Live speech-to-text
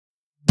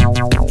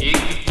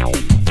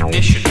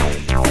Ignition.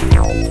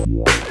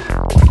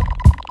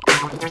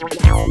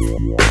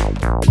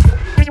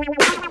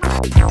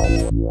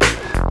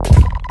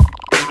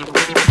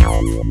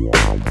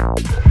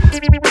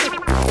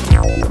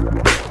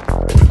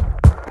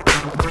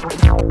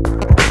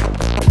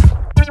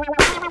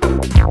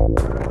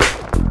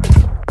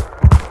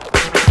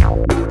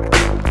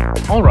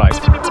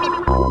 Alright,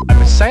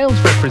 I'm a sales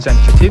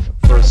representative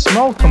for a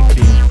small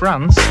company in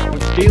France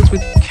which deals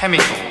with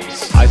Chemicals.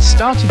 I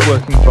started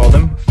working for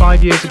them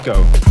 5 years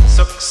ago.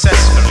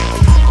 Successfully.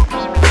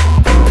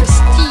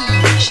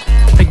 Prestige.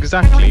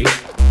 Exactly.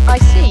 I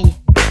see.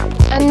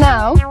 And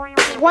now,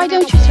 why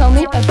don't you tell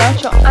me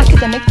about your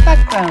academic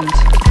background?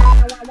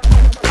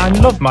 I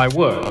love my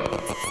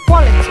work.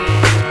 Quality.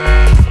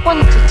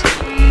 Quantity.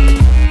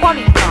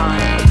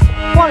 Qualified.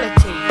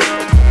 Quality.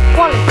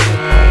 Quality.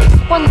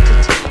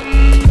 Quantity.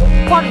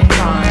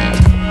 Qualified.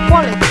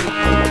 Quality.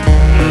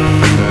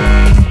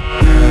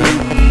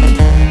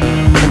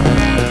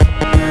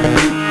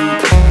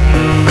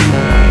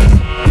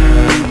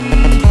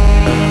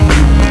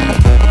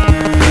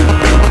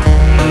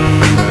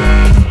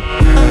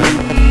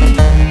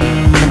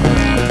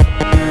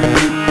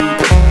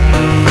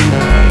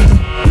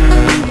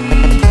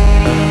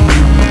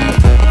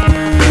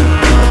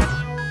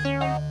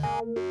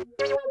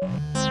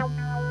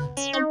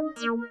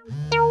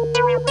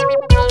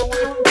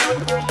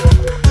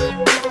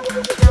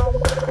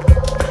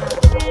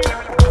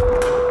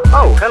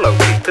 Oh, hello,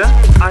 Peter.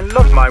 I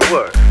love my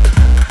work.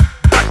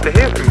 Nice to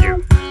hear from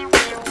you.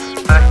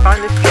 I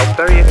find this job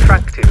very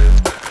attractive.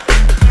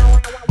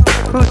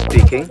 Who's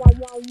speaking?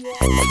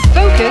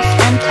 Focus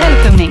on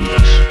telephone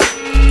English.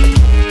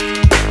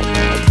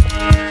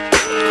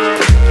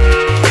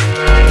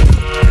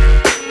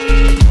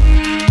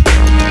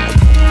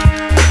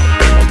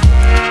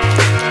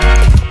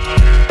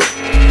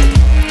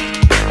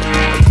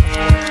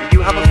 Did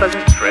you have a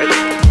pleasant trip?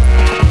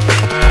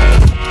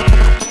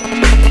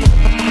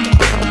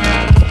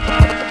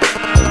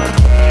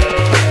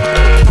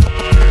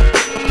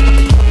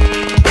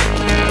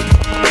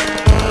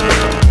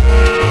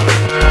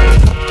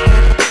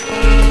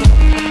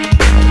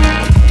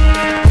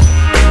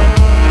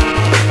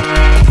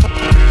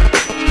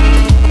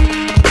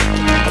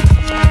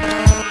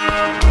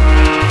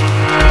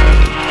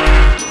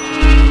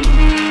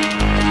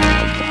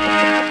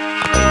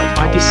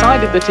 I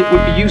decided that it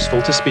would be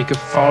useful to speak a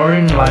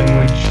foreign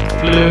language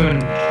fluently.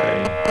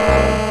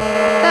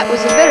 That was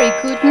a very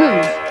good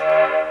move.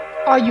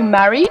 Are you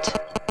married?